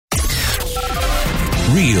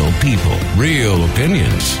Real people, real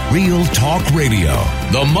opinions, Real Talk Radio.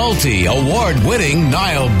 The multi-award-winning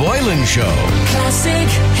Niall Boylan Show. Classic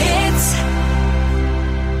hits.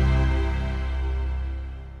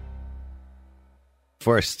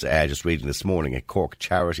 First, just reading this morning, a Cork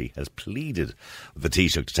charity has pleaded with the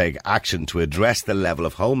Taoiseach to take action to address the level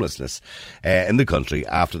of homelessness in the country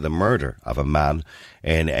after the murder of a man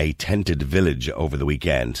in a tented village over the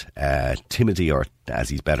weekend. Timothy, or as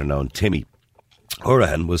he's better known, Timmy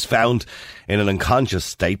Hurahan, was found in an unconscious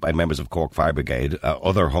state by members of Cork Fire Brigade.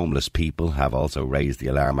 Other homeless people have also raised the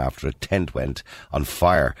alarm after a tent went on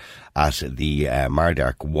fire at the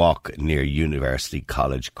Mardark Walk near University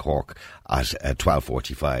College Cork at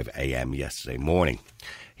 12:45am yesterday morning.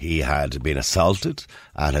 He had been assaulted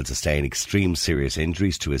and had sustained extreme serious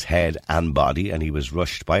injuries to his head and body, and he was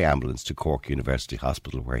rushed by ambulance to Cork University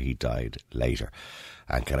Hospital, where he died later.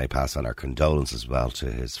 And can I pass on our condolences as well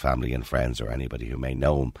to his family and friends, or anybody who may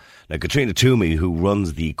know him. Now, Katrina Toomey, who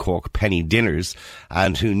runs the Cork Penny Dinners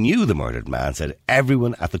and who knew the murdered man, said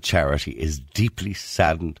everyone at the charity is deeply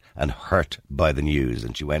saddened and hurt by the news.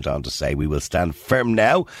 And she went on to say, we will stand firm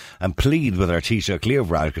now and plead with our Taoiseach Leo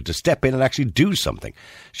Varadkar to step in and actually do something.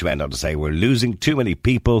 She went on to say, we're losing too many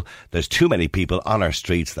people. There's too many people on our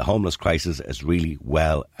streets. The homeless crisis is really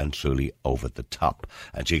well and truly over the top.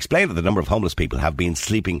 And she explained that the number of homeless people have been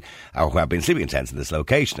sleeping in tents in this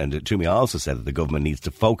location. And Toomey also said that the government needs to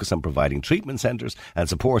focus on providing treatment centres and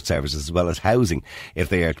support services as well as housing if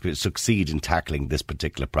they are to succeed in tackling this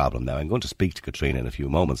particular problem. Now, I'm going to speak to Katrina in a few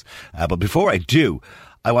moments. But before I do,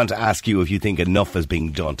 I want to ask you if you think enough is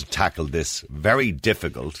being done to tackle this very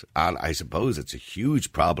difficult, and I suppose it's a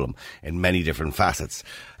huge problem in many different facets,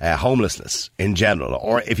 homelessness in general,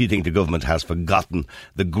 or if you think the government has forgotten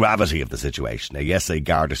the gravity of the situation. Now, yesterday,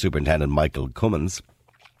 Garda Superintendent Michael Cummins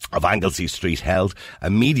of Anglesey Street held a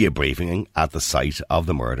media briefing at the site of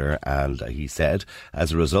the murder, and he said,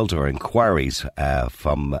 as a result of our inquiries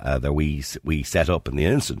that we set up in the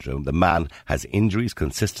incident room, the man has injuries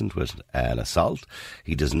consistent with an assault.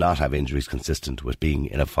 He does not have injuries consistent with being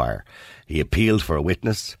in a fire. He appealed for a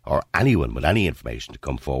witness or anyone with any information to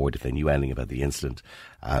come forward if they knew anything about the incident.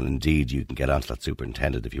 And indeed, you can get onto that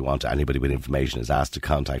superintendent if you want. Anybody with information is asked to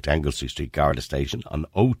contact Anglesey Street Garda Station on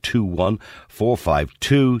 021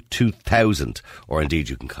 452 2000. Or indeed,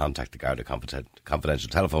 you can contact the Garda confidential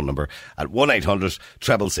telephone number at 1800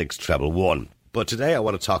 666 111. But today I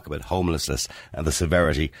want to talk about homelessness and the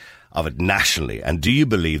severity of it nationally. And do you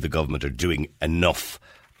believe the government are doing enough?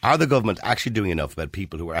 Are the government actually doing enough about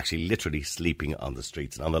people who are actually literally sleeping on the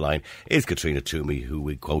streets? And on the line is Katrina Toomey, who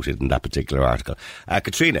we quoted in that particular article.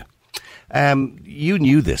 Katrina, you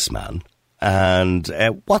knew this man, and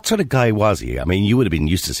what sort of guy was he? I mean, you would have been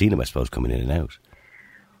used to seeing him, I suppose, coming in and out.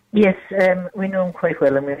 Yes, we know him quite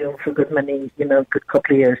well, and we knew him for a good good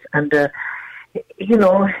couple of years. And, he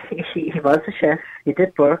was a chef, he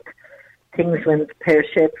did work, things went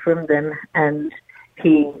pear-shaped for him then, and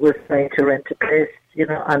he was trying to rent a place,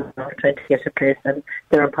 and trying to get a place, and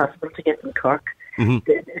they're impossible to get in Cork. Mm-hmm.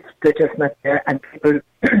 They're just not there, and people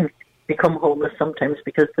become homeless sometimes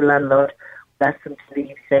because the landlord asks them to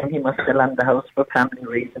leave, saying he must sell on the house for family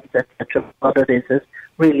reasons, etc. What it is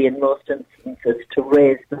really, in most instances, to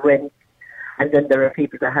raise the rent, and then there are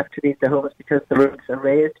people that have to leave the homes because the rents are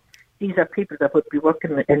raised. These are people that would be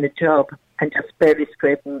working in a job and just barely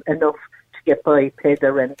scraping enough to get by, pay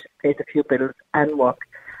their rent, pay the few bills, and work.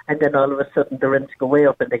 And then all of a sudden the rents go way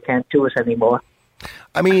up and they can't do it anymore.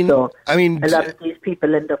 I mean, a lot of these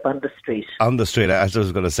people end up on the street. On the street, as I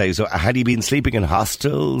was going to say. So had he been sleeping in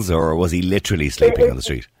hostels, or was he literally sleeping on the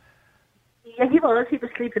street? Yeah, he was. He was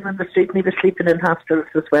sleeping on the street, and he was sleeping in hostels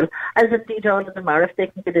as well. As indeed all of them are. If they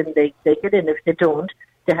can get in, they get in. If they don't,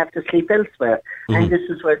 they have to sleep elsewhere. Mm-hmm. And this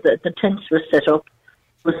is where the tents were set up,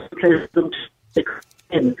 was a place for them to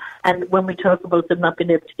in. And when we talk about them not being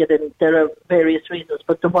able to get in, there are various reasons,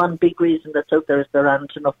 but the one big reason that's out there is there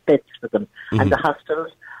aren't enough beds for them. Mm-hmm. And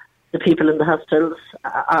the people in the hostels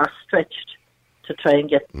are stretched to try and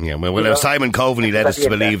get... Yeah, well, Simon Coveney led us to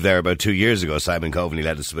believe there about 2 years ago, Simon Coveney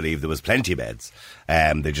led us to believe there was plenty of beds.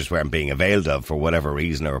 They just weren't being availed of for whatever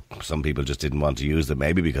reason, or some people just didn't want to use them,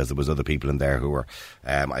 maybe because there was other people in there who were,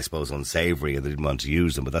 I suppose, unsavoury and they didn't want to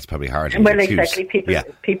use them, but that's probably hard to excuse. Well,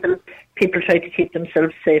 exactly. People try to keep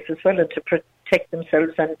themselves safe as well, and to protect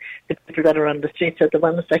themselves, and the people that are on the streets are the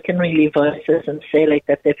ones that can really voice it and say like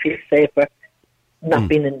that they feel safer not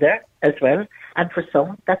being in there as well. And for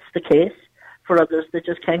some, that's the case. For others, they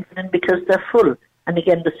just can't get in because they're full. And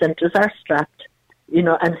again, the centres are strapped,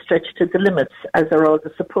 and stretched to the limits, as are all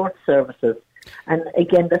the support services. And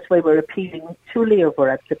again, that's why we're appealing to Leo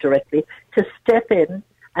Varadkar directly to step in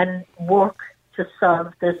and work to to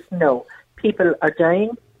solve this? No. People are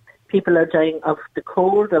dying. People are dying of the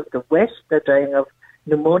cold, of the wet. They're dying of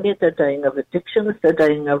pneumonia. They're dying of addictions. They're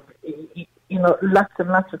dying of, lots and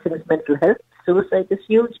lots of things. Mental health, suicide is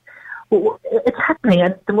huge. It's happening,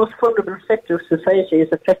 and the most vulnerable sector of society is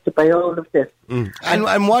affected by all of this.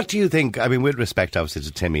 And what do you think, I mean, with respect obviously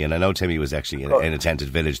to Timmy, and I know Timmy was actually in a tented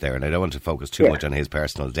village there, and I don't want to focus too much on his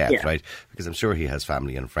personal death, right, because I'm sure he has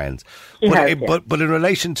family and friends. But in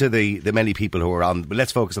relation to the many people who are on,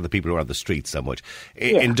 let's focus on the people who are on the streets so much.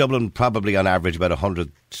 In Dublin, probably on average about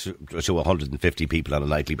 100 to 150 people on a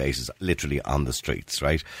nightly basis, literally on the streets,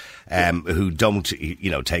 right, who don't,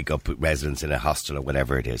 take up residence in a hostel or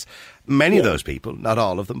whatever it is. Many of those people, not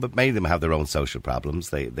all of them, but many of them have their own social problems.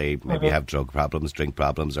 They maybe have drug problems, drink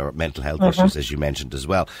problems, or mental health issues, as you mentioned as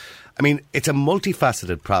well. I mean, it's a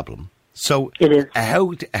multifaceted problem. So it is.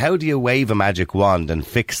 How do you wave a magic wand and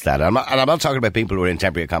fix that? And I'm not talking about people who are in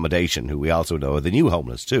temporary accommodation, who we also know are the new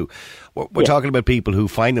homeless too. We're talking about people who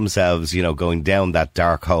find themselves, going down that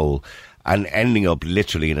dark hole and ending up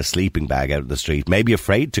literally in a sleeping bag out of the street, maybe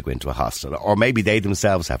afraid to go into a hostel, or maybe they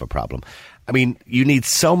themselves have a problem. I mean, you need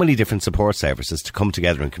so many different support services to come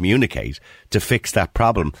together and communicate to fix that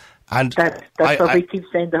problem. And that's what we keep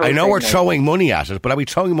saying. I know we're throwing money at it, but are we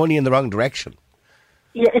throwing money in the wrong direction?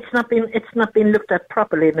 Yeah, it's not been looked at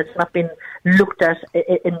properly, and it's not been looked at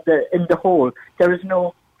in the whole. There is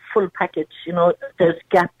no full package. There's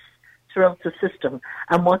gaps throughout the system,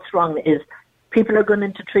 and what's wrong is people are going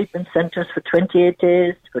into treatment centres for 28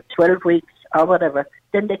 days, for 12 weeks, or whatever.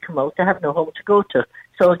 Then they come out, they have no home to go to.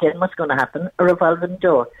 So again, what's going to happen? A revolving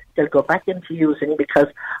door. They'll go back into using because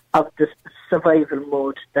of the survival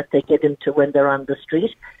mode that they get into when they're on the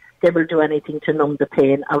street. They will do anything to numb the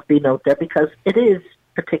pain of being out there because it is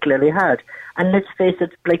particularly hard. And let's face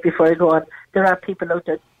it, like before I go on, there are people out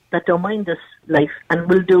there that don't mind this life and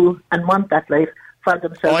will do and want that life for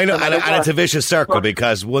themselves. I know, and it's a vicious circle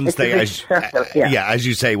because once they, as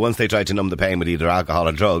you say, once they try to numb the pain with either alcohol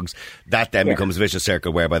or drugs, that then becomes a vicious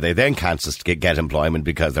circle whereby they then can't get employment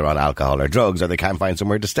because they're on alcohol or drugs, or they can't find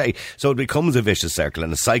somewhere to stay. So it becomes a vicious circle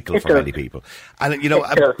and a cycle for many people. And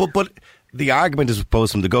but the argument, I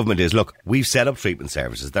suppose, from the government is, look, we've set up treatment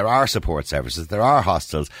services, there are support services, there are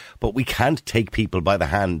hostels, but we can't take people by the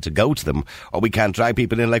hand to go to them, or we can't drag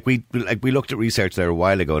people in. Like we looked at research there a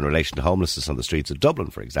while ago in relation to homelessness on the streets of Dublin,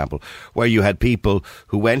 for example, where you had people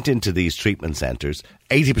who went into these treatment centres,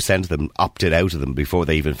 80% of them opted out of them before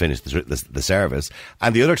they even finished the service,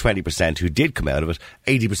 and the other 20% who did come out of it,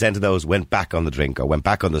 80% of those went back on the drink, or went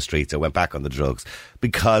back on the streets, or went back on the drugs,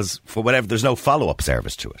 because for whatever, there's no follow-up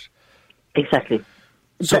service to it. Exactly.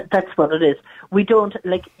 So, that's what it is. We don't,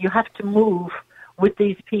 you have to move with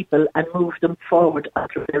these people and move them forward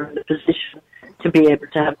after they're in a position to be able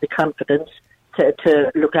to have the confidence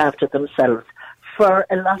to look after themselves. For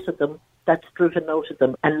a lot of them, that's driven out of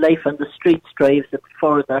them, and life on the streets drives it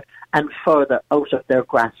further and further out of their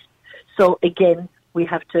grasp. So again, we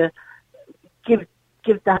have to give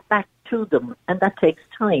that back to them, and that takes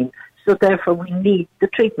time. So therefore, we need the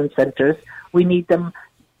treatment centres. We need them.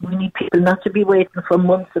 We need people not to be waiting for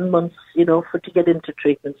months and months, to get into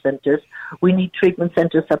treatment centres. We need treatment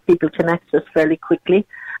centres that people can access fairly quickly,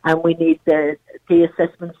 and we need the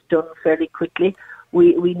assessments done fairly quickly.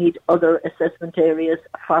 We need other assessment areas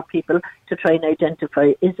for people to try and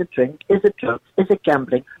identify, is it drink, is it drugs, is it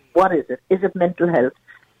gambling, what is it? Is it mental health?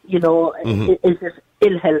 Is it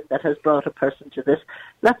ill health that has brought a person to this?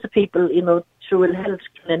 Lots of people, through ill health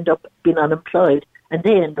can end up being unemployed, and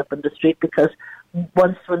they end up on the street because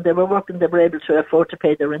once when they were working, they were able to afford to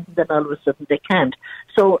pay their rent, and then all of a sudden they can't.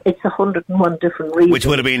 So it's 101 different reasons. Which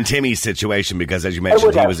would have been Timmy's situation, because as you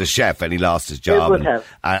mentioned, he was a chef and he lost his job,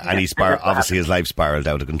 and he obviously his life spiralled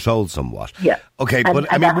out of control somewhat. Yeah. Okay,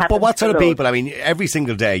 but what sort of people? I mean, every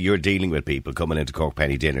single day you're dealing with people coming into Cork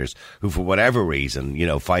Penny dinners who, for whatever reason,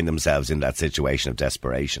 find themselves in that situation of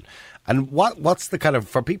desperation. And what's the kind of,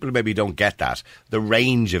 for people who maybe don't get that, the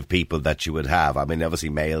range of people that you would have? I mean, obviously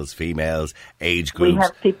males, females, age groups. We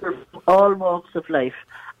have people from all walks of life,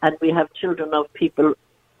 and we have children of people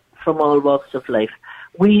from all walks of life.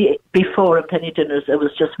 Before in Penny Dinners, it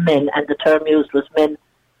was just men, and the term used was men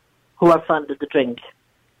who are fond of the drink.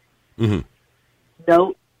 Mm-hmm.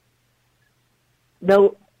 No,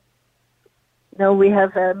 we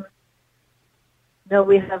have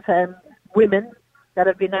women that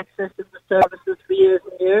have been accessing the services for years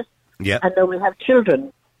and years. Yeah. And now we have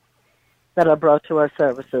children that are brought to our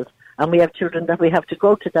services. And we have children that we have to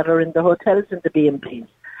go to that are in the hotels and the B&Bs,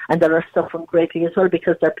 and that are suffering greatly as well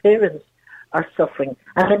because their parents are suffering.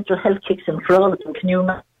 And mental health kicks in for all of them. Can you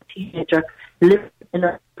imagine a teenager living in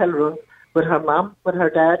a hotel room with her mum, with her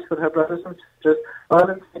dad, with her brothers and sisters, all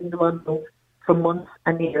in one room for months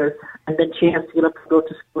and years, and then she has to get up and go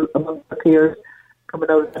to school among her peers. Coming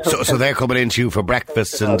out of the So they're coming into you for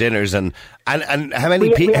breakfasts and dinners, and how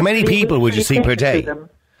many people would you see per day?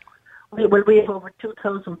 We have over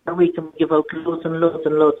 2,000 per week, and we give out loads and loads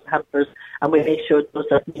and loads of hampers, and we make sure those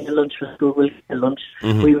that need a lunch for school will get a lunch.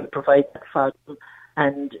 Mm-hmm. We will provide that for them.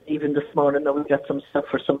 And even this morning, we got some stuff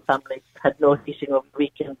for some families had no heating over the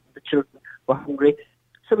weekend. The children were hungry.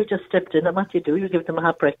 So we just stepped in, and what you do, you give them a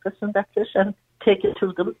hot breakfast, and that's it, and take it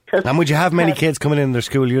to them. And would you have many kids coming in their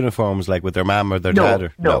school uniforms, like with their mum or their dad?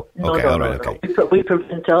 Or? No. Okay. We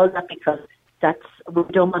prevent all that because we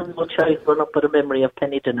don't want no child growing up with a memory of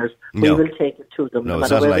penny dinners. No. We will take it to them. No,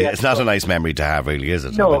 it's not a nice memory to have, really, is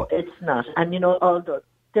it? No, it's not. And,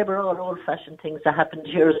 they were all old-fashioned things that happened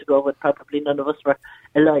years ago when probably none of us were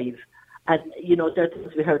alive. And, there are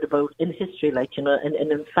things we heard about in history, like,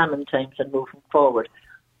 in famine times and moving forward.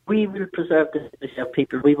 We will preserve the dignity of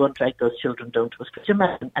people. We won't drag those children down to us. Could you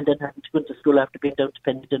imagine? And then having to go into school after being down to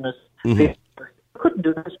penny dinners. Mm-hmm. Couldn't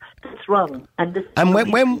do that. That's wrong. And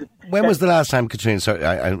when was the last time, Katrina? Sorry,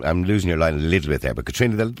 I'm losing your line a little bit there, but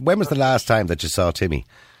Katrina, when was the last time that you saw Timmy?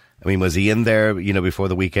 I mean, was he in there, before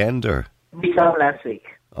the weekend, or? We saw him last week.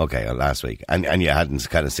 Okay, last week, and you hadn't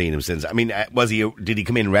kind of seen him since. I mean, did he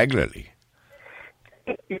come in regularly?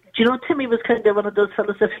 Do you know, Timmy was kind of one of those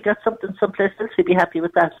fellows, if he got something someplace else, he'd be happy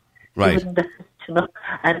with that. Right.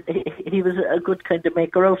 And he was a good kind of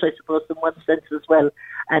maker out, I suppose, in one sense as well.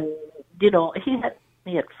 And, he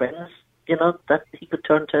had friends, that he could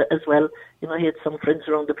turn to as well. He had some friends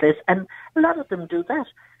around the place. And a lot of them do that.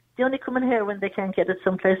 They only come in here when they can't get it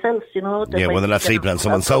someplace else, When they're not sleeping on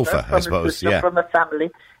someone's sofa, I suppose. From a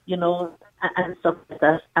family, and stuff like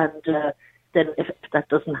that. And then if that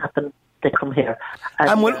doesn't happen, they come here.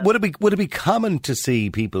 And would it be common to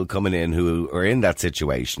see people coming in who are in that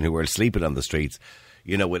situation, who are sleeping on the streets,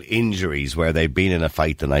 with injuries where they've been in a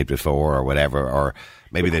fight the night before or whatever, or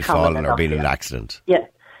maybe they've fallen or been in an accident?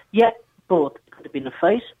 Yeah, both. It could have been a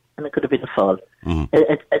fight and it could have been a fall. Mm-hmm.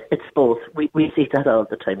 It's both. We see that all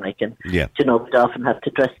the time, we'd often have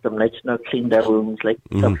to dress them, clean their wounds,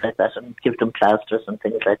 stuff like that, and give them plasters and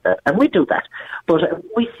things like that. And we do that. But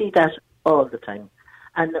we see that all the time.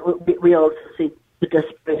 And we also see the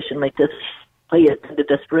desperation like this, and the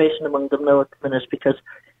desperation among them now at the minute, because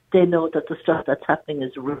they know that the stuff that's happening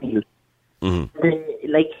is real.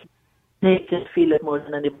 Mm-hmm. They can feel it more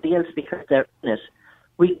than anybody else because they're in it.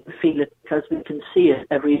 We can feel it because we can see it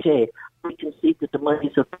every day. We can see the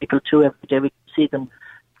demise of people too every day. We can see them,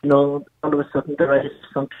 all of a sudden their eyes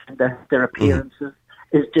sunken, their appearances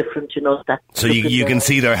is different, that. So you can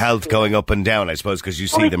see their health going up and down, I suppose, because you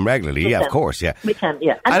see them regularly. Yeah, of course, yeah. We can,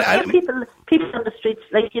 yeah. And people on the streets,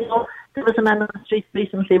 there was a man on the streets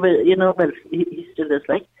recently where, he still is,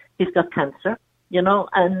 he's got cancer,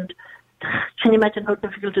 and can you imagine how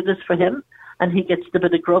difficult it is for him? And he gets the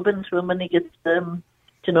bit of grub into him, and he gets,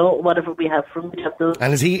 whatever we have from him.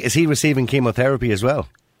 And is he receiving chemotherapy as well?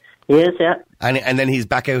 Yes, yeah. And then he's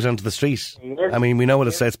back out onto the street. Yes. I mean, we know what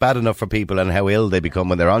it's bad enough for people and how ill they become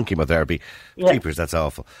when they're on chemotherapy. Yeah. Jeepers, that's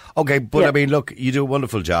awful. Okay, but I mean, look, you do a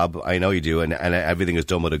wonderful job. I know you do, and everything is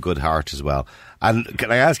done with a good heart as well. And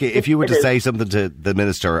can I ask you, if you were to say something to the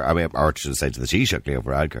minister, or should I say to the Taoiseach, Leo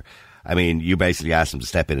Varadkar, I mean, you basically asked him to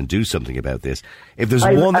step in and do something about this. If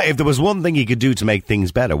there was one thing he could do to make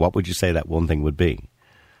things better, what would you say that one thing would be?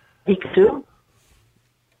 He could do.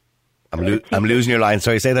 I'm losing your line.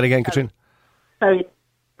 Sorry, say that again, Katrina. Sorry,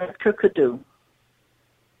 Varadkar could do.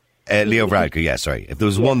 Leo Varadkar, yeah, sorry. If there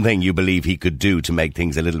was one thing you believe he could do to make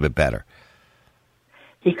things a little bit better.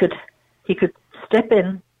 He could step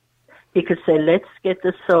in. He could say, let's get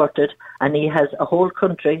this sorted. And he has a whole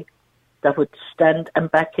country that would stand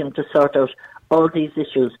and back him to sort out all these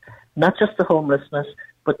issues. Not just the homelessness,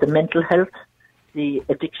 but the mental health, the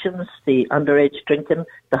addictions, the underage drinking,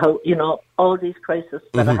 all these crises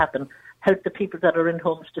that are happening. Help the people that are in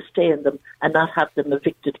homes to stay in them and not have them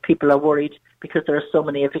evicted. People are worried because there are so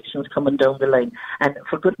many evictions coming down the line. And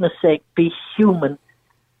for goodness sake, be human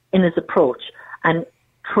in his approach and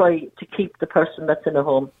try to keep the person that's in a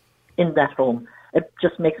home in that home. It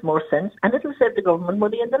just makes more sense. And it'll save the government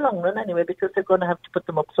money in the long run anyway, because they're going to have to put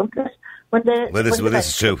them up someplace. This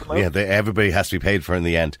is true. Yeah, everybody has to be paid for in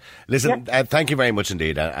the end. Listen, thank you very much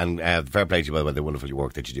indeed, and fair play to you by the wonderful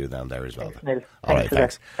work that you do down there as well. Thanks, all right,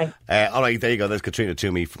 thanks. All right, there you go. There's Katrina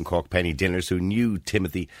Toomey from Cork Penny Dinners, who knew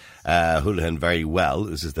Timothy Holohan very well.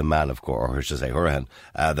 This is the man, of course, or I should say Holohan,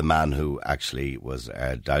 the man who actually was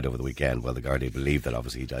died over the weekend. Well, the Gardaí believe that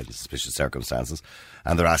obviously he died in suspicious circumstances,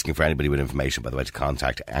 and they're asking for anybody with information, by the way, to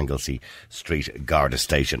contact Anglesey Street Garda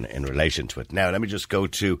Station in relation to it. Now, let me just go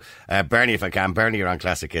to Bernie, if I can. Bernie, you're on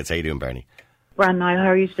Classic Hits. How you doing, Bernie? Brand Niall, how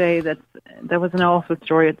are you today? There was an awful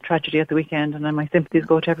story of tragedy at the weekend, and my sympathies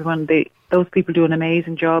go to everyone. Those people do an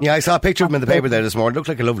amazing job. Yeah, I saw a picture of him in the paper there this morning. Looks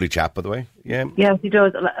like a lovely chap, by the way. Yeah. Yes, he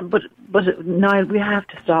does. But Niall, we have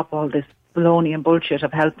to stop all this baloney and bullshit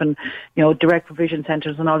of helping, direct provision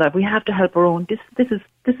centres and all that. We have to help our own. This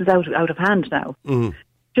is out of hand now.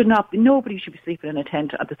 Mm-hmm. Nobody should be sleeping in a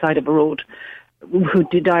tent at the side of a road who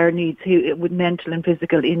did dire needs, with mental and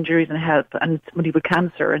physical injuries and help, and somebody with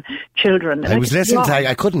cancer and children. I was listening to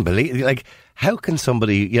I couldn't believe, how can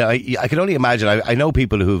somebody, I can only imagine, I know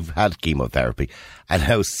people who've had chemotherapy and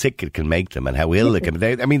how sick it can make them and how ill it can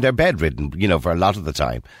be. They're bedridden, for a lot of the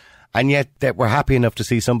time. And yet we're happy enough to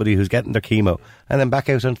see somebody who's getting their chemo and then back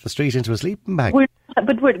out onto the street into a sleeping bag. We're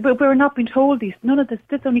not being told these. None of this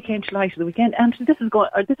only came to light at the weekend, and this is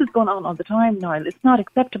going on all the time, Niall. It's not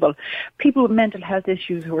acceptable. People with mental health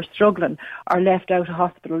issues who are struggling are left out of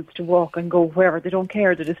hospitals to walk and go wherever. They don't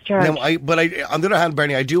care. They're discharged. Now, on the other hand,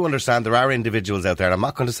 Bernie, I do understand there are individuals out there, and I'm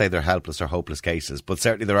not going to say they're helpless or hopeless cases, but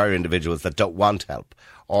certainly there are individuals that don't want help.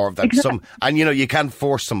 Or that you can't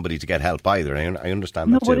force somebody to get help either. I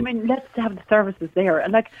understand that too. No, but let's have the services there.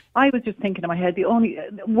 And I was just thinking in my head, the only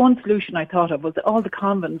one solution I thought of was all the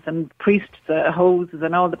convents and priests' hoses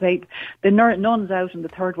and all the nuns out in the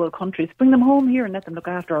third world countries. Bring them home here and let them look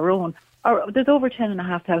after our own. There's over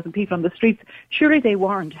 10,500 people on the streets. Surely they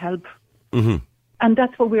warrant help. Mm-hmm. And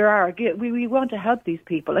that's what we are. We want to help these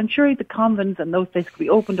people. And surely the convents and those places could be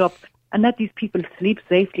opened up and let these people sleep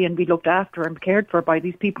safely and be looked after and cared for by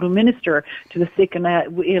these people who minister to the sick and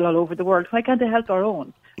ill all over the world. Why can't they help our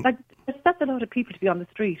own? That's a lot of people to be on the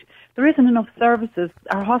street. There isn't enough services.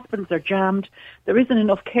 Our hospitals are jammed. There isn't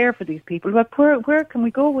enough care for these people. Where can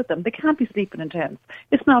we go with them? They can't be sleeping in tents.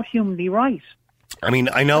 It's not humanly right.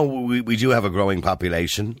 I know we do have a growing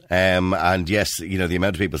population, and yes, the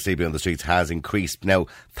amount of people sleeping on the streets has increased. Now,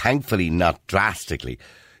 thankfully, not drastically.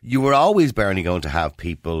 You were always, Bernie, going to have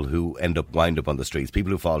people who wind up on the streets,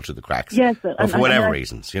 people who fall through the cracks, yes, or for whatever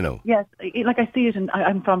reasons, Yes, I see it,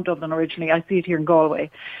 I'm from Dublin originally, I see it here in Galway.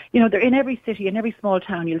 They're in every city, in every small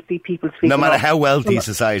town, you'll see people sleeping. No matter how wealthy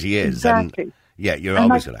society is. Exactly. You're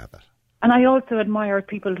always going to have that. And I also admire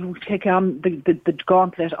people who take on the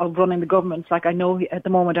gauntlet of running the governments. I know at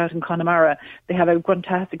the moment out in Connemara, they have a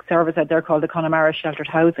fantastic service out there called the Connemara Sheltered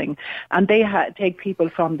Housing. And they take people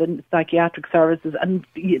from the psychiatric services, and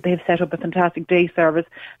they've set up a fantastic day service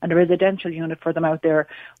and a residential unit for them out there,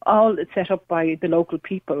 all set up by the local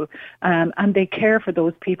people. And they care for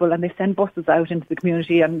those people, and they send buses out into the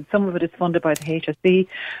community, and some of it is funded by the HSE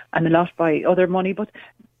and a lot by other money. But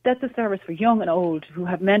that's a service for young and old who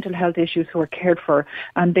have mental health issues who are cared for,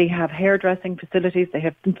 and they have hairdressing facilities, they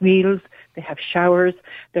have meals, they have showers.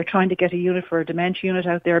 They're trying to get a unit for a dementia unit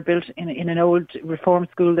out there built in an old reform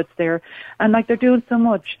school that's there, and they're doing so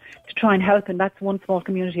much to try and help, and that's one small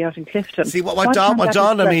community out in Clifton. See, what dawned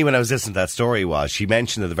on me when I was listening to that story was she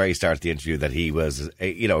mentioned at the very start of the interview that he was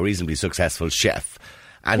a reasonably successful chef,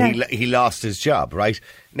 and he lost his job, right?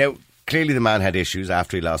 Now, clearly the man had issues.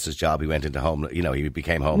 After he lost his job, he went into he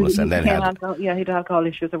became homeless, and then he had alcohol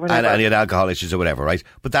issues or whatever. And he had alcohol issues or whatever, right?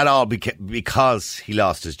 But that all because he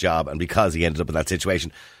lost his job and because he ended up in that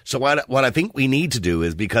situation. So what I think we need to do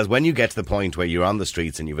is, because when you get to the point where you're on the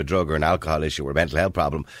streets and you have a drug or an alcohol issue or a mental health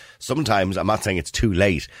problem, sometimes, I'm not saying it's too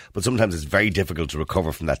late, but sometimes it's very difficult to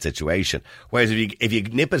recover from that situation. Whereas if you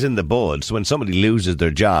nip it in the bud, so when somebody loses their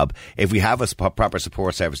job, if we have a proper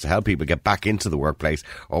support service to help people get back into the workplace,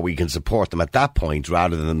 or we can support them at that point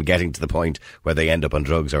rather than them getting to the point where they end up on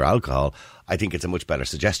drugs or alcohol, I think it's a much better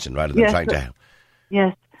suggestion rather than trying to...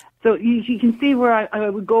 Yes. So you can see where I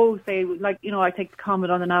would go, say, I take the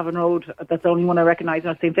Common on the Navan Road. That's the only one I recognise.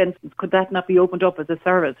 And St. Vincent's. Could that not be opened up as a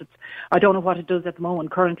service? I don't know what it does at the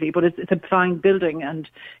moment currently, but it's a fine building. And,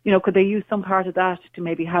 could they use some part of that to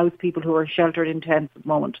maybe house people who are sheltered in tents at the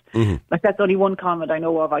moment? Mm-hmm. That's only one convent I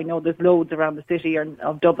know of. I know there's loads around the city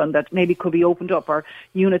of Dublin that maybe could be opened up, or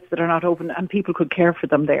units that are not open, and people could care for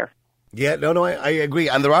them there. Yeah, no, I agree.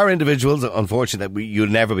 And there are individuals, unfortunately, that you'll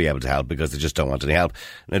never be able to help because they just don't want any help.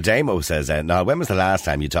 Now, Damo says, now, when was the last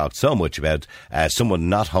time you talked so much about someone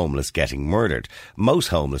not homeless getting murdered? Most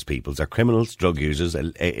homeless people are criminals, drug users,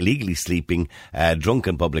 illegally sleeping, drunk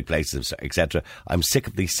in public places, etc. I'm sick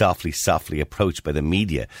of the softly approach by the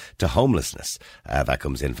media to homelessness. That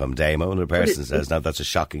comes in from Damo, and the person says, now, that's a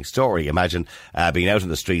shocking story. Imagine being out in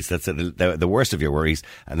the streets, that's the worst of your worries,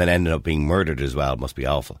 and then ending up being murdered as well. It must be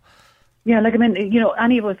awful. Yeah, like, I mean,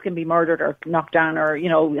 any of us can be murdered or knocked down or,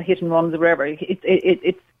 hit and runs or whatever.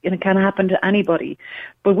 It can happen to anybody.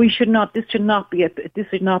 But this should not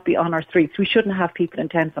be on our streets. We shouldn't have people in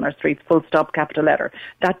tents on our streets, full stop, capital letter.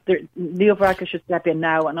 Leo Varadkar should step in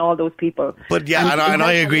now and all those people. But yeah, and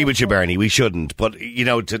I agree with you, Bernie, we shouldn't. But,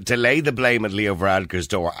 to lay the blame at Leo Varadkar's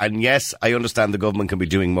door, and yes, I understand the government can be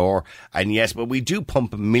doing more, and yes, but we do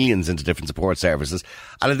pump millions into different support services,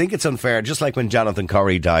 and I think it's unfair, just like when Jonathan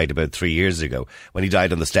Corrie died about 3 years ago, when he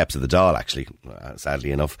died on the steps of the Dáil, actually,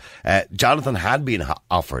 sadly enough. Jonathan had been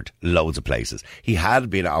offered loads of places. He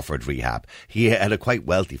had been offered rehab. He had a quite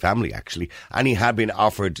wealthy family, actually, and he had been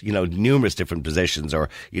offered, numerous different positions or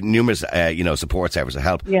numerous, support services of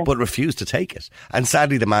help, but refused to take it. And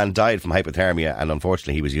sadly, the man died from hypothermia, and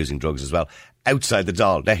unfortunately, he was using drugs as well outside the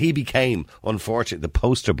Dáil. Now, he became, unfortunately, the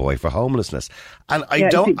poster boy for homelessness. And I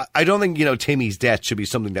don't think, Timmy's death should be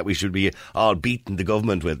something that we should be all beating the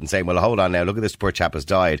government with and saying, well, hold on now, look at this poor chap has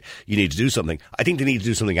died. You need to do something. I think they need to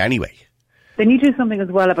do something anyway. They need to do something as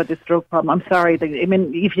well about this drug problem. I'm sorry.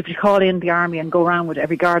 If you call in the army and go around with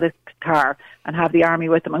every Garda car and have the army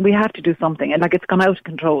with them, and we have to do something. And it's gone out of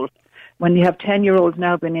control. When you have 10-year-olds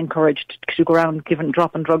now being encouraged to go around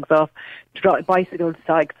dropping drugs off, bicycles,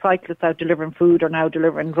 cyclists out delivering food are now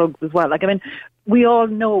delivering drugs as well. We all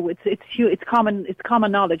know it's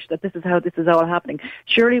common knowledge that this is how this is all happening.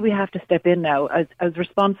 Surely we have to step in now as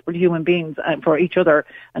responsible human beings for each other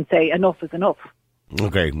and say enough is enough.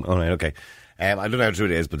 Okay, all right, okay. I don't know how true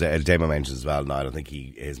it is, but Damo mentions as well. No, I don't think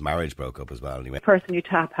his marriage broke up as well. Anyway, the person you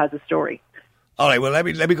tap has a story. All right, well let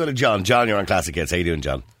me go to John. John, you're on Classic Hits. How you doing,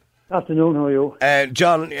 John? Afternoon, how are you?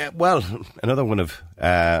 John,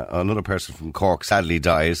 another person from Cork sadly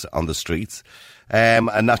dies on the streets, and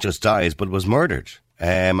not just dies, but was murdered.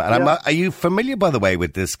 Are you familiar, by the way,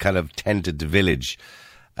 with this kind of tented village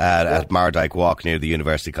at Mardyke Walk near the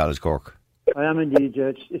University College Cork? I am indeed.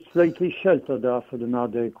 It's slightly sheltered off of the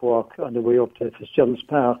Mardyke Walk on the way up to Fitzgerald's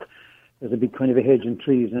Park. There's a big kind of a hedge and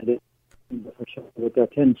trees, and with their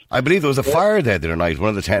tents. I believe there was a fire there the other night. One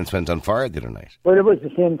of the tents went on fire the other night. Well, it was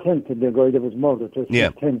the same tent that the guy that was murdered.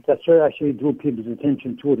 Tent. That's why actually drew people's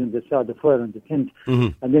attention to it, and they saw the fire in the tent,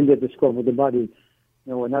 and then they discovered the body.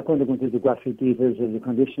 We're not going to go into the graphic details of the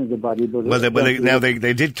condition of the body. But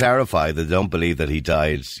they did clarify that they don't believe that he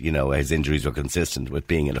died, his injuries were consistent with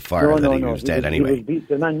being in a fire and that he was dead anyway.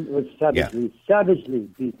 The man was savagely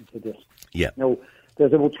beaten to death. Yeah. Now,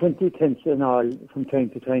 there's about 20 tents in all from time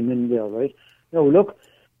to time in there, right? Now, look,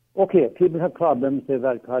 okay, people have problems, they have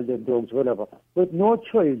alcohol, they have drugs, whatever. But no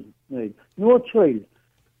child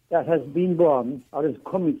that has been born or is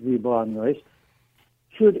coming to be born, right,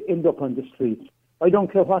 should end up on the streets. I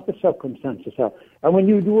don't care what the circumstances are. And when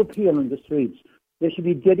you do appear on the streets, there should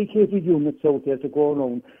be dedicated units out there to go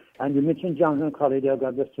around. And you mentioned Jonathan Corrie there,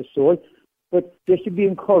 God bless his soul. But they should be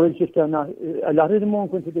encouraged if they're not. A lot of them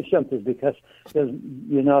won't go into the shelters because they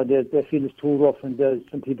feel it's too rough and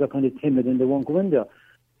some people are kind of timid and they won't go in there.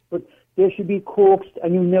 But they should be coaxed,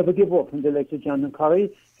 and you never give up. And the likes of Jonathan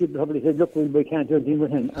Corrie, people probably said, look, we can't do a deal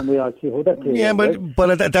with him, and we all see how that plays. Yeah,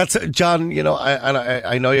 but that's, John,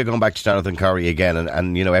 I know you're going back to Jonathan Corrie again,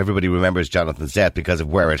 and everybody remembers Jonathan's death because of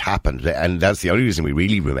where it happened, and that's the only reason we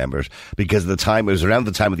really remember it, because of the time, it was around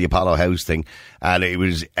the time of the Apollo House thing, and it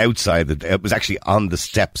was it was actually on the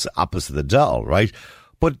steps opposite the Dáil, right?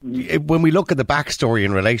 But when we look at the backstory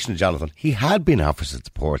in relation to Jonathan, he had been offered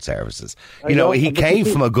support services. He came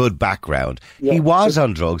from a good background. Yeah, he was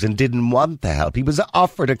on drugs and didn't want the help. He was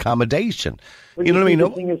offered accommodation. You know what I mean? The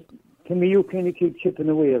thing is, you kind of keep chipping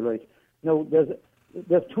away, right? Now,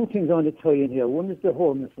 there's two things I want to tie in here. One is the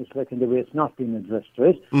homelessness, like in the way it's not being addressed,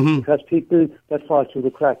 right? Mm-hmm. Because people that fall through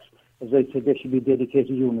the cracks, as I said, there should be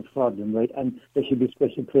dedicated units for them, right? And there should be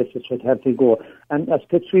special places that have to go. And as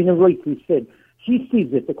Katrina rightly said, she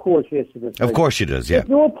sees it, the core face of it. Of course she does, yeah. There's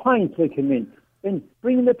no point taking him in,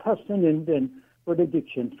 bringing the person in then for the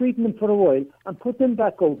addiction, treating them for a while, and put them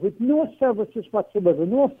back out with no services whatsoever,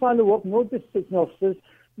 no follow-up, no district nurses,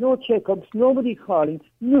 no check-ups, nobody calling,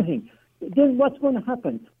 nothing. then what's going to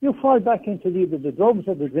happen? You fall back into either the drugs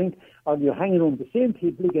or the drink, or you're hanging around the same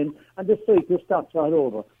people again, and the cycle starts all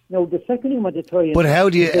over. Now, the second thing I want to try... But how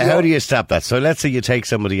do you stop that? So let's say you take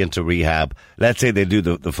somebody into rehab. Let's say they do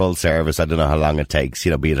the full service. I don't know how long it takes,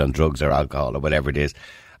 be it on drugs or alcohol or whatever it is.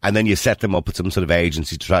 And then you set them up with some sort of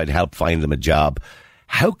agency to try to help find them a job.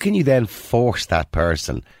 How can you then force that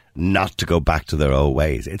person not to go back to their old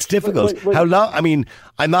ways? It's difficult. How long? I mean,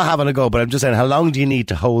 I'm not having a go, but I'm just saying, how long do you need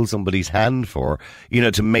to hold somebody's hand for,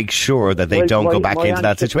 to make sure that they don't go back into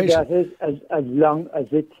that situation? That is as long as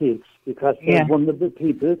it takes, because they're vulnerable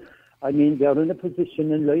people. I mean, they're in a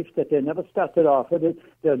position in life that they never started off with it.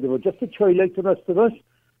 They were just a child like the rest of us.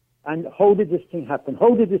 And how did this thing happen?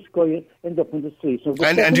 How did this guy end up in the streets? So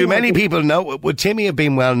and do many people know? Would Timmy have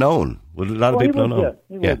been well known? Would a lot of people know?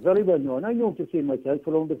 Yeah, he was very well known. I know to see myself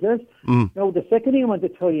around the place. Now, the second thing I want to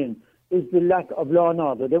tie in is the lack of law and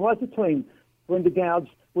order. There was a time when the guards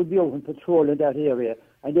would be out on patrol in that area,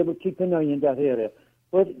 and they would keep an eye in that area.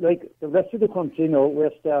 But like the rest of the country now,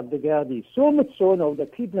 we're starved the Gardaí. So much so now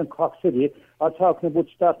that people in Cork City are talking about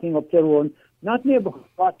starting up their own, not neighbourhood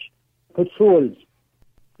watch, patrols.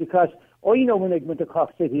 Because I know when I went to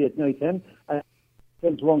Cork City at night time, and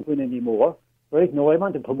things won't win anymore. Right? No, I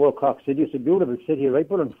want to promote Cork City. It's a beautiful city, right?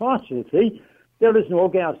 But unfortunately, there is no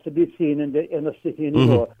guards to be seen in the city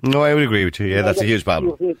anymore. No, I would agree with you. Yeah, that's a huge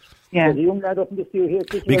problem. Yeah. The young lad up in the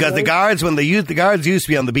COH. Because the guards, the guards used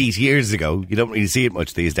to be on the beat years ago. You don't really see it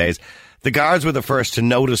much these days. The guards were the first to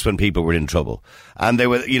notice when people were in trouble, and they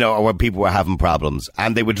were, or when people were having problems,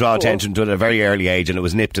 and they would draw attention to it at a very early age, and it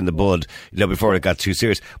was nipped in the bud, before it got too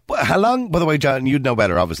serious. But how long, by the way, John, you'd know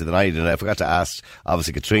better obviously than I did, and I forgot to ask,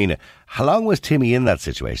 obviously, Katrina, how long was Timmy in that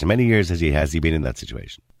situation? How many years has he been in that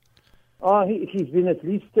situation? Oh, he's been at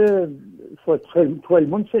least for 12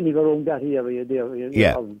 months anyway around that area there,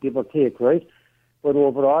 give or take, right? But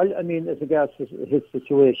overall, I mean, as regards his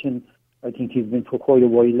situation, I think he's been for quite a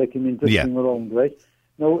while, drifting around, right?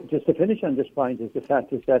 Now, just to finish on this point, is the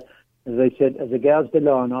fact is that, as I said, as regards the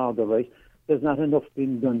law and order, right, there's not enough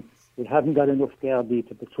being done. We haven't got enough Gardaí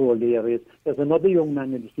to patrol the areas. There's another young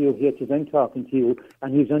man in the COH as I'm talking to you,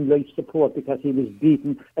 and he's on life support because he was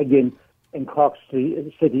beaten again in Cork City,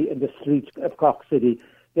 in the streets of Cork City.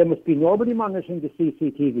 There must be nobody monitoring the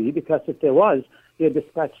CCTV, because if there was, they'd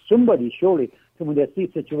dispatch somebody, surely, to when they see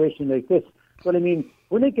a situation like this. But I mean,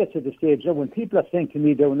 when it gets to the stage now, when people are saying to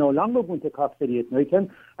me they're no longer going to Cork City at night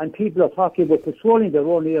time, and people are talking about patrolling their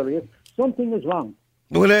own areas, something is wrong.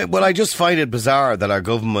 Well, I just find it bizarre that our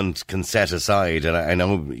government can set aside, and I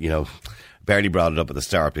know, Bernie brought it up at the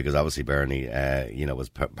start because obviously Bernie, was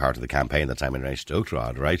part of the campaign at the time in relation to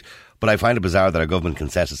Oughterard, right? But I find it bizarre that our government can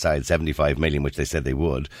set aside 75 million, which they said they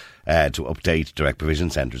would, to update direct provision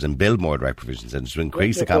centres and build more direct provision centres to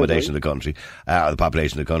increase accommodation of the country, the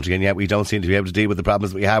population of the country, and yet we don't seem to be able to deal with the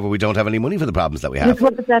problems that we have, or we don't have any money for the problems that we have.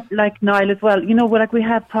 What is that like, Niall, as well? We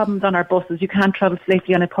have problems on our buses. You can't travel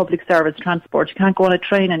safely on a public service transport. You can't go on a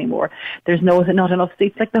train anymore. There's not enough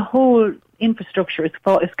seats. Like the whole infrastructure is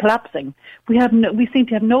collapsing. We seem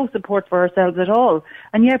to have no support for ourselves at all,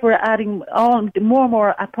 and yet we're adding on more and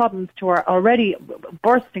more problems to our already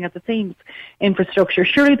bursting at the seams infrastructure.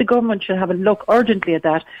 Surely the government should have a look urgently at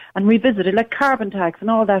that and revisit it, like carbon tax and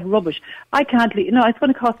all that rubbish. I can't leave. It's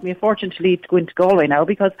going to cost me a fortune to leave to go into Galway now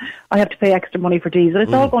because I have to pay extra money for diesel.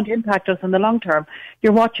 It's all going to impact us in the long term.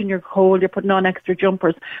 You're watching your coal, you're putting on extra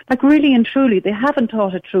jumpers. Like really and truly, they haven't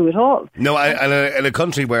thought it through at all. No, in a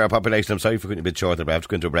country where our population, I'm sorry for going a bit shorter, but I have to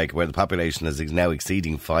go into a break, where the population is now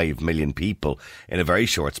exceeding 5 million people in a very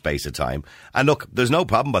short space of time. And look, there's no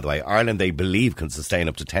problem, by the way. Ireland, they believe, can sustain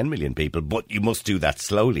up to 10 million people, but you must do that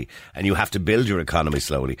slowly, and you have to build your economy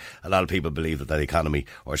slowly. A lot of people believe that the economy,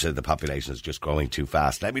 or should the population, is just growing too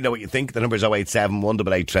fast. Let me know what you think. The number is 087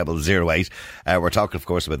 188 0008. We're talking, of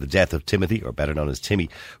course, about the death of Timothy, or better known as Timmy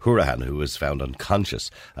Hurahan, who was found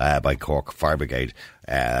unconscious by Cork Fire Brigade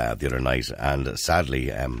the other night, and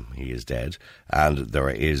sadly he is dead, and there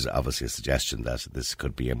is obviously a suggestion that this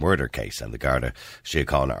could be a murder case, and the Garda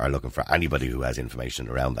Síochána are looking for anybody who has information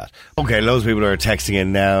around that. Okay, loads of people are texting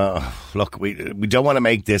in now. Look, we don't want to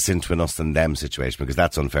make this into an us and them situation, because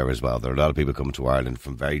that's unfair as well. There are a lot of people coming to Ireland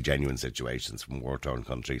from very genuine situations, from war-torn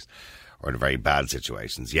countries, or in very bad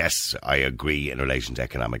situations. Yes, I agree in relation to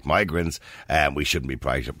economic migrants. We shouldn't be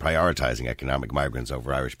prioritising economic migrants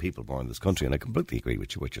over Irish people born in this country, and I completely agree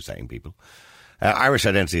with you, what you're saying, people. Irish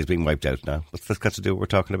identity is being wiped out now. What's this got to do with what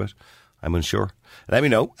we're talking about? I'm unsure. Let me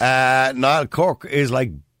know. Niall, Cork is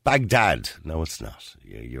like Baghdad. No, it's not.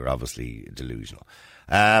 You're obviously delusional.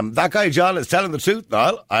 That guy John is telling the truth,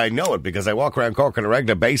 Niall. I know it because I walk around Cork on a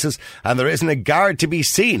regular basis, and there isn't a guard to be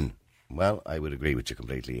seen. Well, I would agree with you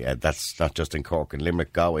completely. That's not just in Cork and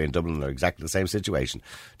Limerick, Galway and Dublin are exactly the same situation.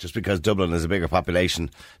 Just because Dublin is a bigger population,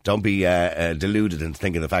 don't be deluded into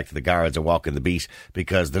thinking the fact that the guards are walking the beat,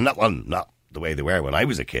 because they're not the way they were when I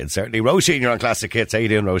was a kid, certainly. Roisin, you're on Classic Hits. How you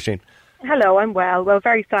doing, Roisin? Hello, I'm well. Well,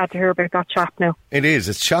 very sad to hear about that chap now. It is.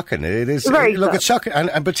 It's shocking. It is. Very Look, sad. it's shocking.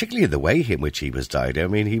 And particularly the way in which he was died. I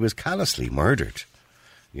mean, he was callously murdered.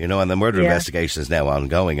 You know, and the murder investigation is now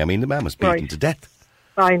ongoing. I mean, the man was beaten to death.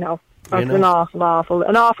 I know. That's an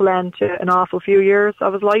awful end to an awful few years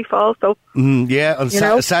of his life also. Yeah, and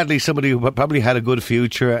sadly somebody who probably had a good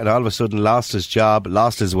future and all of a sudden lost his job,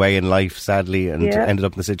 lost his way in life, sadly, and ended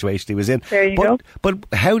up in the situation he was in. There you go. But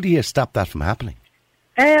how do you stop that from happening?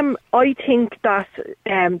 I think that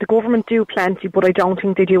the government do plenty, but I don't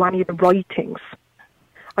think they do any of the right things.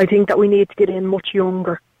 I think that we need to get in much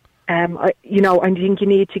younger. I think you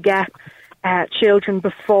need to get children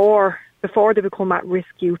before they become at-risk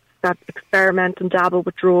youth that experiment and dabble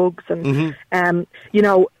with drugs. And,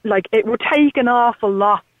 it would take an awful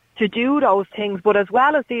lot to do those things. But as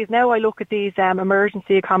well as these, now I look at these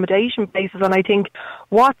emergency accommodation places and I think,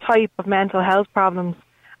 what type of mental health problems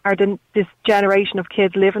are this generation of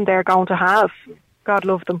kids living there going to have? God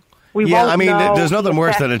love them. There's nothing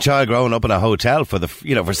worse than a child growing up in a hotel for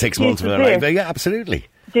 6 months of their life. Yeah, absolutely.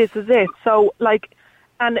 This is it. So,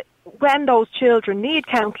 and when those children need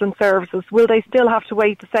counselling services, will they still have to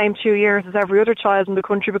wait the same 2 years as every other child in the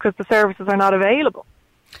country because the services are not available?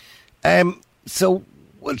 I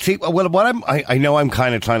know I'm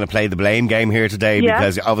kind of trying to play the blame game here today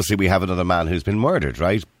because obviously we have another man who's been murdered,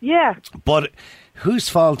 right? Yeah. But whose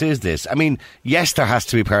fault is this? I mean, yes, there has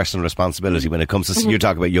to be personal responsibility when it comes to, you're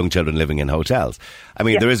talking about young children living in hotels. I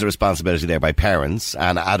mean, there is a responsibility there by parents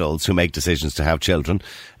and adults who make decisions to have children,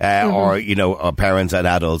 or parents and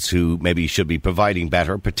adults who maybe should be providing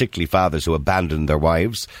better, particularly fathers who abandon their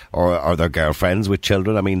wives or their girlfriends with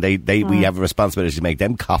children. I mean, we have a responsibility to make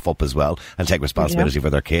them cough up as well and take responsibility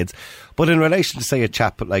for their kids. But in relation to, say, a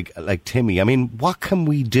chap like Timmy, I mean, what can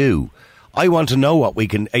we do? I want to know what we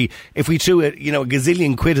can... If we threw a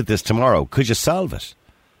gazillion quid at this tomorrow, could you solve it?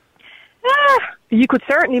 You could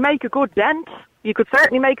certainly make a good dent.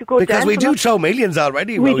 Because we do throw millions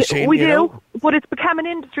already, Roisin. We do, but it's become an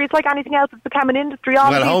industry. It's like anything else. It's become an industry.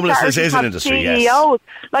 Homelessness is an industry, CEOs.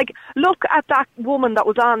 Yes. Look at that woman that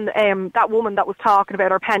was on, that woman that was talking about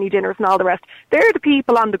her penny dinners and all the rest. They're the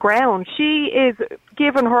people on the ground. She is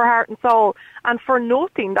giving her heart and soul, and for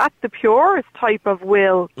nothing. That's the purest type of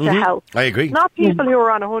will to help. I agree. Not people who are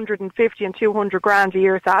on 150 and 200 grand a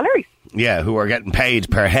year salaries. Yeah, who are getting paid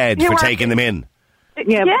per head for taking them in.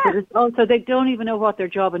 Yeah, but it's also they don't even know what their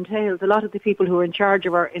job entails. A lot of the people who are in charge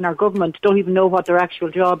of in our government don't even know what their actual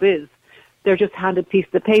job is. They're just handed pieces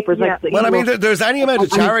of papers. Yeah. There's any amount of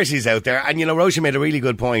charities out there, and Roisin made a really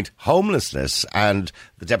good point. Homelessness and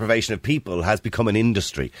the deprivation of people has become an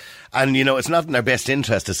industry, and it's not in their best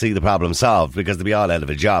interest to see the problem solved because they'll be all out of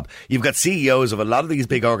a job. You've got CEOs of a lot of these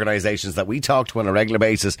big organisations that we talk to on a regular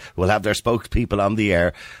basis who will have their spokespeople on the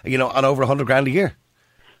air, on over 100 grand a year.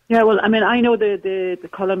 Yeah, well, I mean, I know the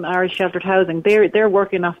Column Irish Sheltered Housing. They're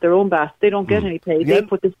working off their own bat. They don't get any pay. Yeah. They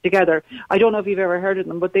put this together. I don't know if you've ever heard of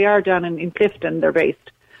them, but they are down in Clifton. They're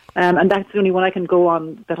based, and that's the only one I can go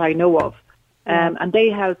on that I know of. And they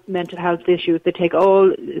have mental health issues. They take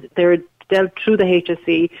they're dealt through the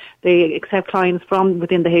HSE. They accept clients from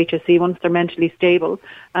within the HSE once they're mentally stable,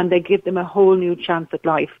 and they give them a whole new chance at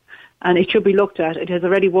life. And it should be looked at. It has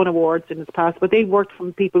already won awards in its past, but they worked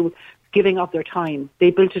from people giving up their time. They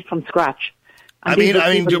built it from scratch. I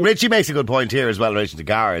mean, Richie makes a good point here as well in relation to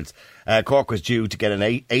guards. Cork was due to get an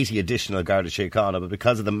 80 additional Garda Síochána, but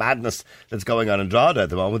because of the madness that's going on in Drogheda at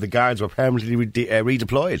the moment, the guards were permanently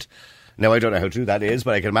redeployed. Now, I don't know how true that is,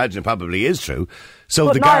 but I can imagine it probably is true. So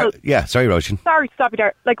but sorry, Roisin. Sorry to stop you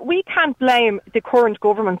there. We can't blame the current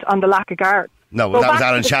government on the lack of guards. No, that was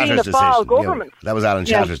Alan Chatter's decision. That was Alan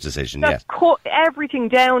Chatter's decision, Cut everything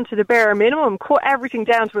down to the bare minimum, cut everything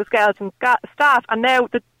down to a skeleton staff, and now,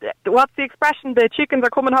 what's the expression, the chickens are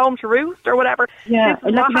coming home to roost, or whatever. Yeah.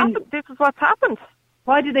 This is what's happened.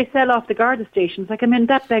 Why did they sell off the Garda stations? that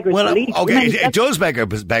beggars belief. Okay, it does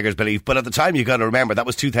beggars belief, but at the time, you've got to remember, that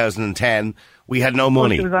was 2010. We had no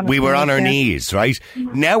money. We were on our knees, right?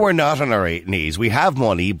 Now we're not on our knees. We have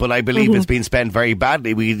money, but I believe it's been spent very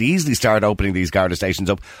badly. We could easily start opening these Garda stations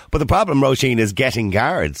up. But the problem, Roisin, is getting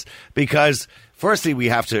guards, because firstly, we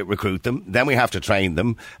have to recruit them. Then we have to train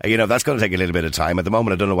them. That's going to take a little bit of time. At the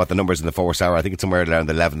moment, I don't know what the numbers in the force are. I think it's somewhere around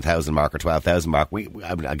the 11,000 mark or 12,000 mark.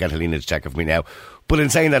 I'll get Helena to check it for me now. But in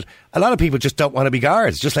saying that, a lot of people just don't want to be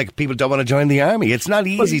guards, just like people don't want to join the army. It's not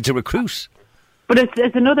easy to recruit. But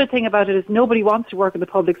it's another thing about it is nobody wants to work in the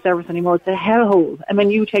public service anymore. It's a hellhole. I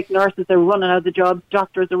mean, you take nurses, they're running out of the jobs,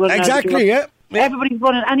 doctors are running out of the jobs. Exactly, yeah. Everybody's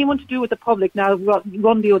running. Anyone to do with the public now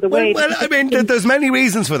run the other way. Well, I mean, there's many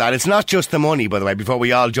reasons for that. It's not just the money, by the way, before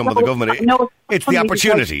we all jump on the government. No, it's the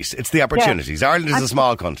opportunities. It's the opportunities. Yeah. Ireland is a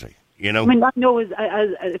small country. You know? I mean, I know as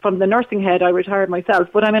from the nursing head, I retired myself,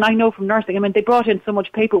 but I mean, I know from nursing, I mean, they brought in so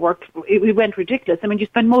much paperwork, it went ridiculous. I mean, you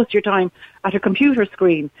spend most of your time at a computer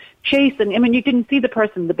screen, chasing, I mean, you didn't see the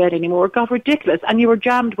person in the bed anymore, it got ridiculous, and you were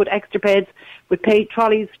jammed with extra beds, with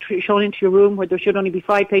trolleys shown into your room where there should only be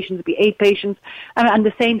 5 patients, it'd be 8 patients, and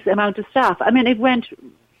the same amount of staff. I mean, it went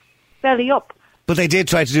belly up. But they did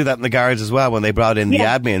try to do that in the Guards as well when they brought in the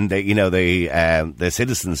admin, the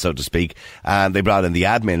citizens, so to speak, and they brought in the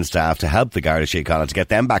admin staff to help the Garda Síochána to get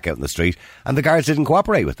them back out in the street, and the Guards didn't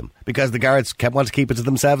cooperate with them because the Guards want to keep it to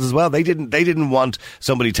themselves as well. They didn't want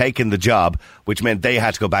somebody taking the job, which meant they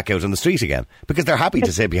had to go back out on the street again because they're happy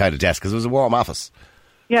to sit behind a desk because it was a warm office.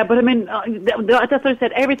 Yeah, but I mean, that's what I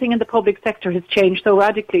said. Everything in the public sector has changed so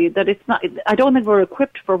radically that it's not. I don't think we're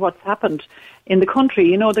equipped for what's happened in the country.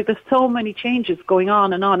 You know, like there's so many changes going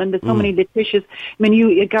on, and there's so many litigious. I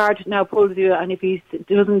mean, a guard now pulls you, and if he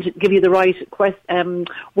doesn't give you the right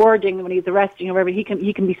wording when he's arresting or whatever, he can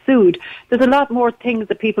be sued. There's a lot more things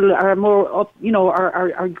that people are more up,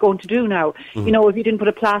 are going to do now. You know, if you didn't put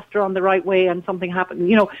a plaster on the right way and something happened,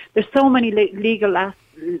 there's so many legal aspects.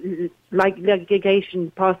 Like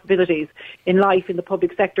litigation possibilities in life in the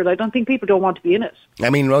public sector. I don't think people don't want to be in it.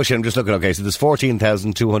 I mean, Roisin, I'm just looking, okay, so there's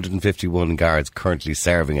 14,251 guards currently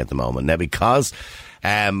serving at the moment. Now, because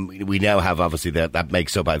we now have, obviously, that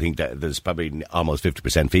makes up, I think, that there's probably almost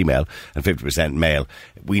 50% female and 50% male.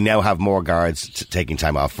 We now have more guards taking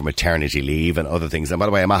time off for maternity leave and other things. And by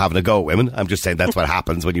the way, I'm not having a go at women. I'm just saying that's what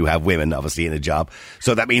happens when you have women, obviously, in a job.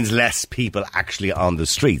 So that means less people actually on the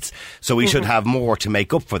streets. So we should have more to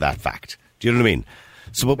make up for that fact. Do you know what I mean?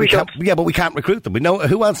 So, but we can't recruit them. We know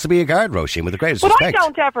who wants to be a guard, Roisin, with the greatest respect.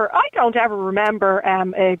 I don't ever remember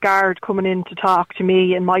a guard coming in to talk to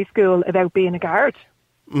me in my school about being a guard.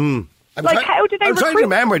 How did they recruit? I'm trying to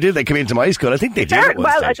remember, did they come into my school? I think they did.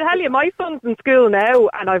 Well, I tell you, my son's in school now,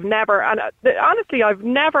 and honestly, I've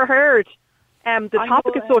never heard the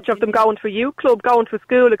topic as such of them going to a youth club, going to a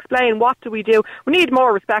school, explain what do we do. We need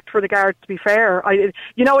more respect for the guards, to be fair.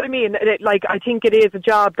 You know what I mean? I think it is a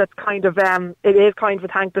job that's kind of, it is kind of a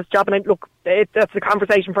thankless job, and that's a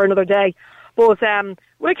conversation for another day. But, how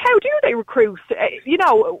do they recruit?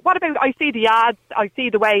 What about, I see the ads, I see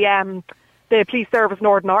the way the Police Service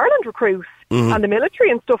Northern Ireland recruits and the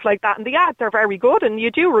military and stuff like that, and the ads are very good, and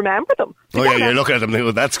you do remember them. You're looking at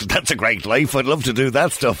them. That's a great life. I'd love to do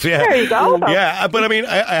that stuff. Yeah, there you go. Yeah, but I mean,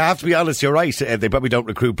 I have to be honest. You're right. They probably don't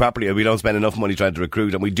recruit properly, or we don't spend enough money trying to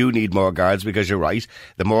recruit, and we do need more guards because you're right.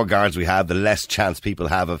 The more guards we have, the less chance people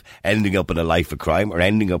have of ending up in a life of crime, or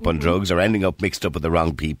ending up on drugs, or ending up mixed up with the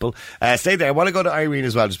wrong people. Stay there. I want to go to Irene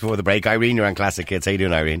as well just before the break. Irene, you're on Classic Hits. How you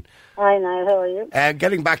doing, Irene? Hi, Niall. How are you?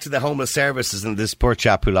 Getting back to the homeless services and this poor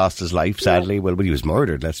chap who lost his life, sadly. Well, he was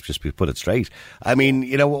murdered. Let's just put it straight. I mean,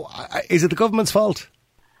 is it the government's fault?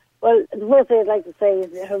 Well, the first thing I'd like to say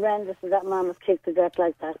is horrendous that that man was kicked to death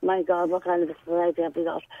like that. My God, what kind of a society have we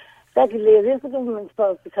got? Secondly, it is the government's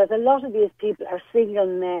fault because a lot of these people are single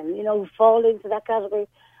men, who fall into that category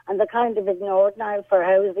and they're kind of ignored now for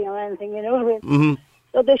housing or anything, you know what I mean? Mm-hmm.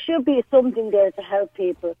 So there should be something there to help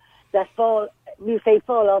people that fall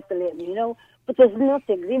off the limb, but there's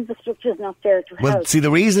nothing. The infrastructure's not there to help. Well, see, the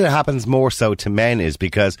reason it happens more so to men is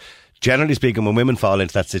because, generally speaking, when women fall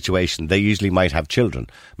into that situation, they usually might have children,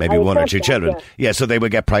 maybe one or two children. Yeah, so they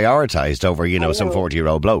would get prioritised over, some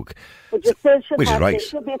 40-year-old bloke. But you still should there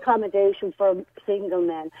should be accommodation for single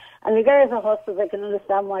men. And regardless of hostels, I can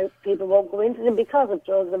understand why people won't go into them because of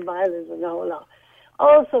drugs and violence and a whole lot.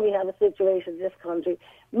 Also, we have a situation in this country,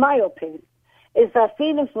 my opinion, is that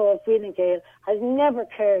Fianna Fáil, Fine Gael has never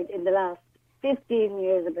cared in the last 15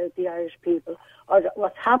 years about the Irish people or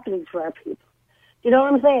what's happening to our people. Do you know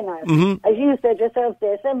what I'm saying now? Mm-hmm. As you said yourself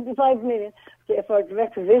there, 75 million for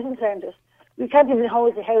direct provision centres. We can't even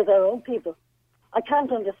house our own people. I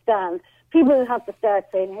can't understand. People will have to start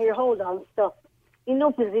saying, here, hold on, stop.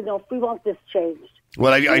 Enough is enough. We want this changed.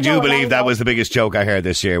 Well, I do believe that was the biggest joke I heard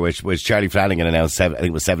this year, which was Charlie Flanagan announced, I think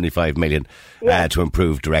it was 75 million to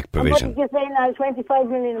improve direct provision. And what did you say now? 25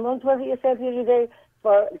 million a month, was it you said the other day,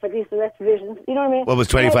 for these direct provisions? You know what I mean? Well, it was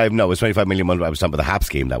 25 million a month. I was talking about the HAP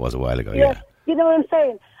scheme, that was a while ago, yeah. You know what I'm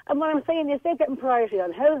saying? And what I'm saying is they're getting priority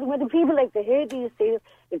on housing. When the people like to hear these things,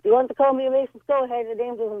 if they want to call me a racist, go ahead. The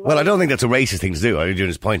name doesn't Well, I don't think that's a racist thing to do. All you're doing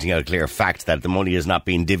is pointing out a clear fact that the money is not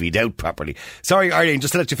being divvied out properly. Sorry, Arlene,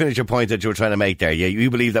 just to let you finish your point that you were trying to make there. Yeah, you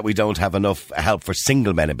believe that we don't have enough help for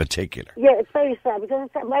single men in particular. Yeah, it's very sad because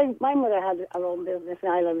my mother had her own business in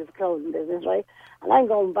Ireland, it's a clothing business, right? And I'm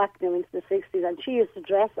going back now into the 60s, and she used to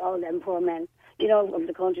dress all them poor men, you know, of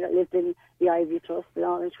the country that lived in the Ivy Trust and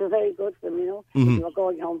all, and she was very good for them, you know. They were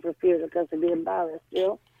going home for a period because they'd be embarrassed, you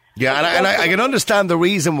know. Yeah, and I can understand the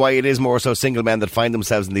reason why it is more so single men that find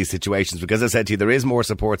themselves in these situations, because as I said to you, there is more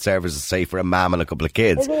support services, say, for a mum and a couple of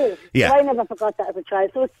kids. It is. Yeah. So I never forgot that as a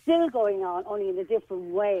child. So it's still going on, only in a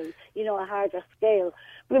different way, you know, a harder scale.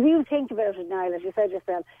 But if you think about it now, as you said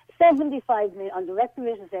yourself, 75 million on direct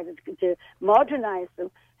provision centres to modernise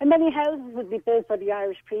them. How many houses would be built for the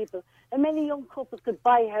Irish people? How many young couples could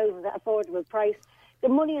buy houses at affordable price? The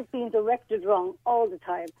money is being directed wrong all the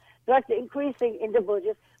time. They're actually increasing in the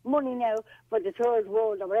budget. Money now for the third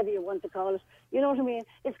world, or whatever you want to call it. You know what I mean?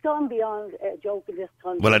 It's gone beyond a joke in this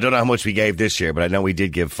country. Well, I don't know how much we gave this year, but I know we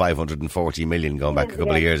did give 540 million going back a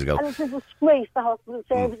couple of years ago. And it's a disgrace, the hospital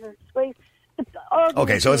service is a disgrace.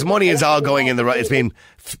 Okay, so its money is all going in the right. It's been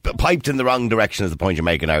piped in the wrong direction, is the point you're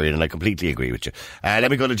making, Arian, and I completely agree with you.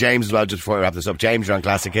 Let me go to James as well, just before we wrap this up. James, you're on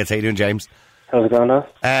Classic Hits. How you doing, James? How's it going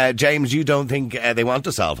on? James, you don't think they want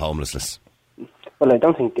to solve homelessness? Well, I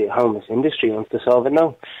don't think the homeless industry wants to solve it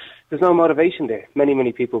now. There's no motivation there.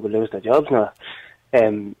 Many people will lose their jobs now.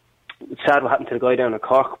 It's sad what happened to the guy down in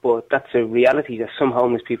Cork, but that's a reality that some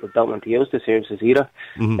homeless people don't want to use the services either.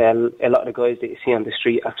 A lot of the guys that you see on the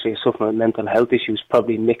street actually are suffering with mental health issues,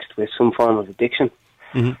 probably mixed with some form of addiction.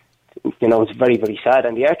 You know, it's very, very sad.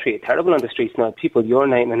 And they are treated terrible on the streets now. People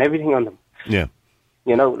urinating and everything on them. Yeah.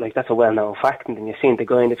 You know, like, that's a well-known fact. And then you've seen the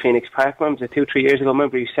guy in the Phoenix Park, remember, 2-3 years ago,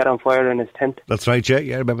 remember, he set on fire in his tent. That's right,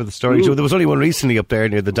 yeah, I remember the story too. There was only one recently up there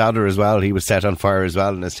near the Dodder as well. He was set on fire as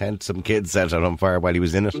well in his tent. Some kids set it on fire while he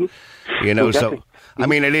was in it. You know, exactly. So, I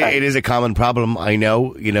mean, it is a common problem, I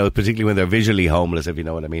know, you know, particularly when they're visually homeless, if you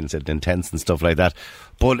know what I mean, it's in tents and stuff like that.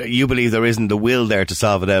 But you believe there isn't the will there to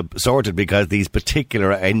solve it sorted, because these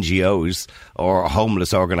particular NGOs or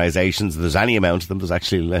homeless organisations, there's any amount of them, there's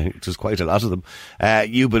actually there's quite a lot of them,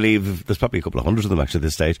 you believe, there's probably a couple of hundred of them actually at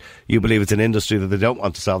this stage, you believe it's an industry that they don't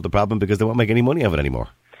want to solve the problem because they won't make any money of it anymore.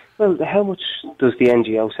 Well, how much does the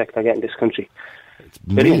NGO sector get in this country? It's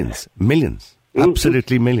millions.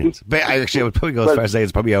 Absolutely millions. But I would probably go as far as say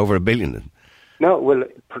it's probably over $1 billion. No, well,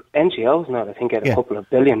 NGOs now, I think, get a couple of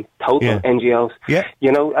billion total NGOs. Yeah.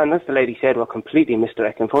 You know, and as the lady said, we're completely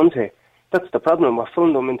misdirecting funds here. That's the problem. We're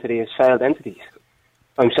funding them into these failed entities.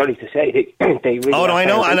 I'm sorry to say, they really... Oh, no, I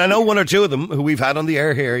know, and I know one or two of them who we've had on the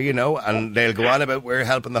air here, you know, and they'll go on about we're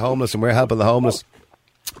helping the homeless and we're helping the homeless.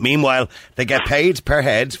 Meanwhile, they get paid per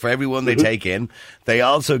head for everyone they take in. They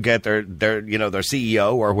also get their you know, their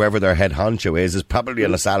CEO or whoever their head honcho is probably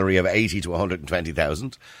on a salary of 80 to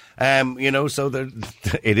 120,000. You know, so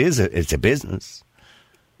it's a business.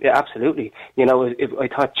 Yeah, absolutely. You know, I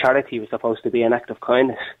thought charity was supposed to be an act of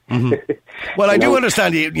kindness. Well, I do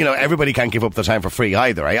understand, you know, everybody can't give up their time for free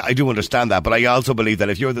either. I do understand that, but I also believe that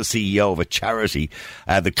if you're the CEO of a charity,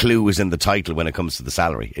 the clue is in the title when it comes to the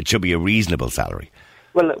salary. It should be a reasonable salary.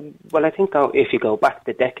 Well, I think now, if you go back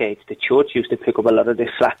the decades, the church used to pick up a lot of this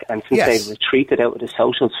slack, and since they've retreated out of the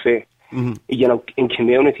social sphere, you know, in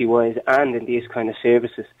community-wise and in these kind of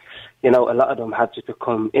services, you know, a lot of them have just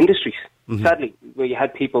become industries. Sadly, where you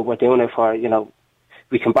had people were doing it for, you know,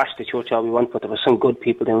 we can bash the church all we want, but there were some good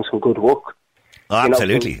people doing some good work. Oh,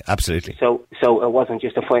 absolutely, absolutely. So it wasn't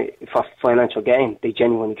just for financial gain. They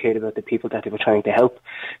genuinely cared about the people that they were trying to help.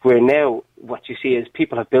 Where now, what you see is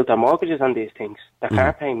people have built their mortgages on these things, their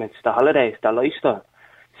car payments, their holidays, their lifestyle.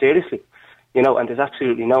 Seriously, you know, and there's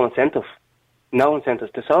absolutely no incentive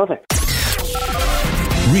to solve it.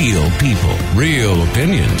 Real people, real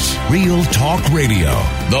opinions, real talk radio.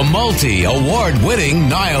 The multi-award-winning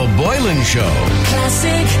Niall Boylan Show.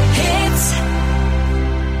 Classic Hits.